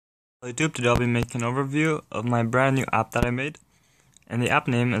YouTube, today I'll be making an overview of my brand new app that I made, and the app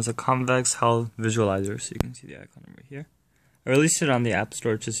name is a Convex Hull visualizer, so you can see the icon over here. I released it on the App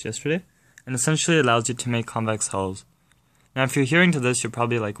Store just yesterday, and essentially allows you to make convex hulls. Now if you're hearing to this, you're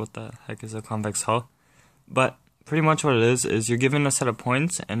probably like, what the heck is a convex hull? But pretty much what it is you're given a set of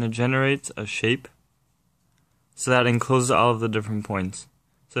points and it generates a shape so that encloses all of the different points.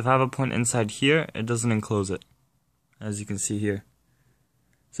 So if I have a point inside here, it doesn't enclose it, as you can see here.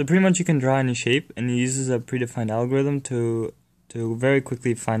 So pretty much you can draw any shape, and it uses a predefined algorithm to very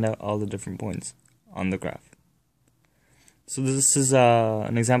quickly find out all the different points on the graph. So this is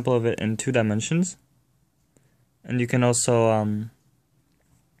an example of it in 2 dimensions, and you can also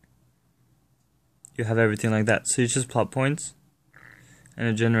you have everything like that. So you just plot points, and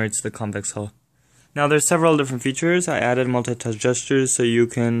it generates the convex hull. Now there's several different features. I added multi-touch gestures so you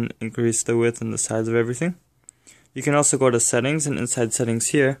can increase the width and the size of everything. You can also go to settings, and inside settings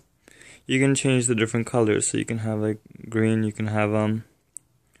here, you can change the different colors. So you can have like green, you can have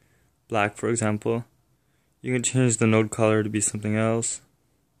black, for example. You can change the node color to be something else.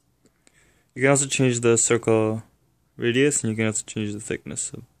 You can also change the circle radius, and you can also change the thickness.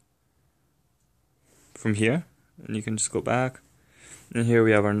 So from here, and you can just go back. And here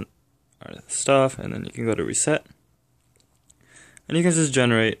we have our stuff, and then you can go to reset. And you can just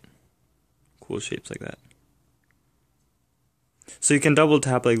generate cool shapes like that. So you can double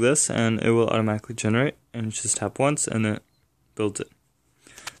tap like this and it will automatically generate, and you just tap once and it builds it.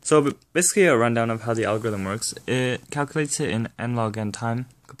 So basically a rundown of how the algorithm works. It calculates it in n log n time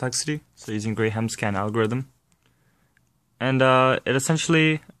complexity, so using Graham's scan algorithm. And it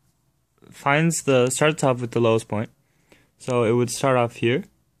essentially starts off with the lowest point. So it would start off here,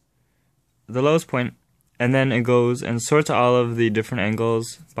 the lowest point, and then it goes and sorts all of the different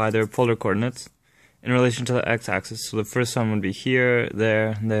angles by their polar coordinates in relation to the x-axis. So the first one would be here,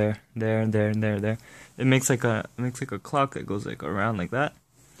 there, there, there, there, there, there. It makes like a clock. It goes like around like that,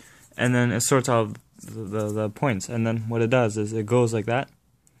 and then it sorts all the points. And then what it does is it goes like that,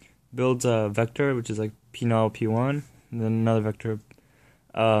 builds a vector which is like p0, p1, and then another vector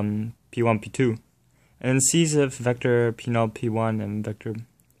p1, p2, and then sees if vector p0, p1 and vector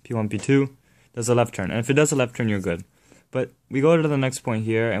p1, p2 does a left turn. And if it does a left turn, you're good. But we go to the next point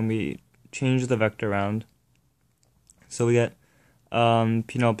here and we change the vector around. So we get p0,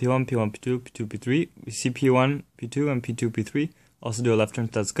 p1, p1, p2, p2, p3. We see p1, p2, and p2, p3 also do a left turn,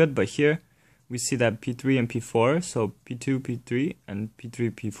 so that's good. But here we see that p3 and p4, so p2, p3, and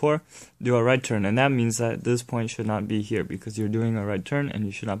p3, p4 do a right turn, and that means that this point should not be here because you're doing a right turn and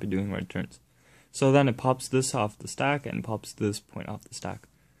you should not be doing right turns. So then it pops this off the stack and pops this point off the stack.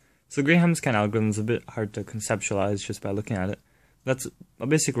 So Graham's scan algorithm is a bit hard to conceptualize just by looking at it. That's a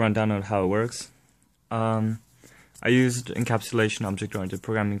basic rundown of how it works. I used encapsulation object-oriented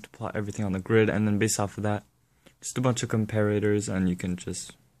programming to plot everything on the grid, and then based off of that, just a bunch of comparators, and you can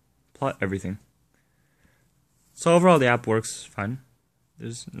just plot everything. So overall the app works fine.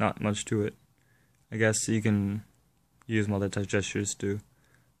 There's not much to it. I guess you can use multi-touch gestures to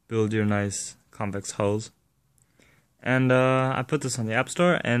build your nice convex hulls. And I put this on the App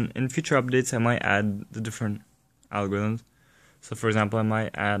Store, and in future updates I might add the different algorithms. So for example, I might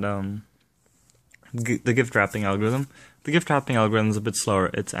add the gift wrapping algorithm. The gift wrapping algorithm is a bit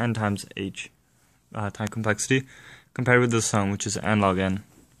slower. It's n times h time complexity compared with this one, which is n log n.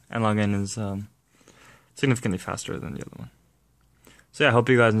 N log n is significantly faster than the other one. So yeah, I hope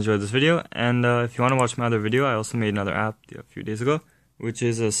you guys enjoyed this video, and if you want to watch my other video, I also made another app a few days ago, which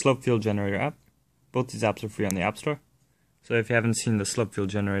is a slope field generator app. Both these apps are free on the App Store. So if you haven't seen the slope field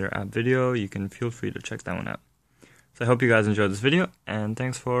generator app video, you can feel free to check that one out. So I hope you guys enjoyed this video, and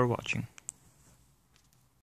thanks for watching.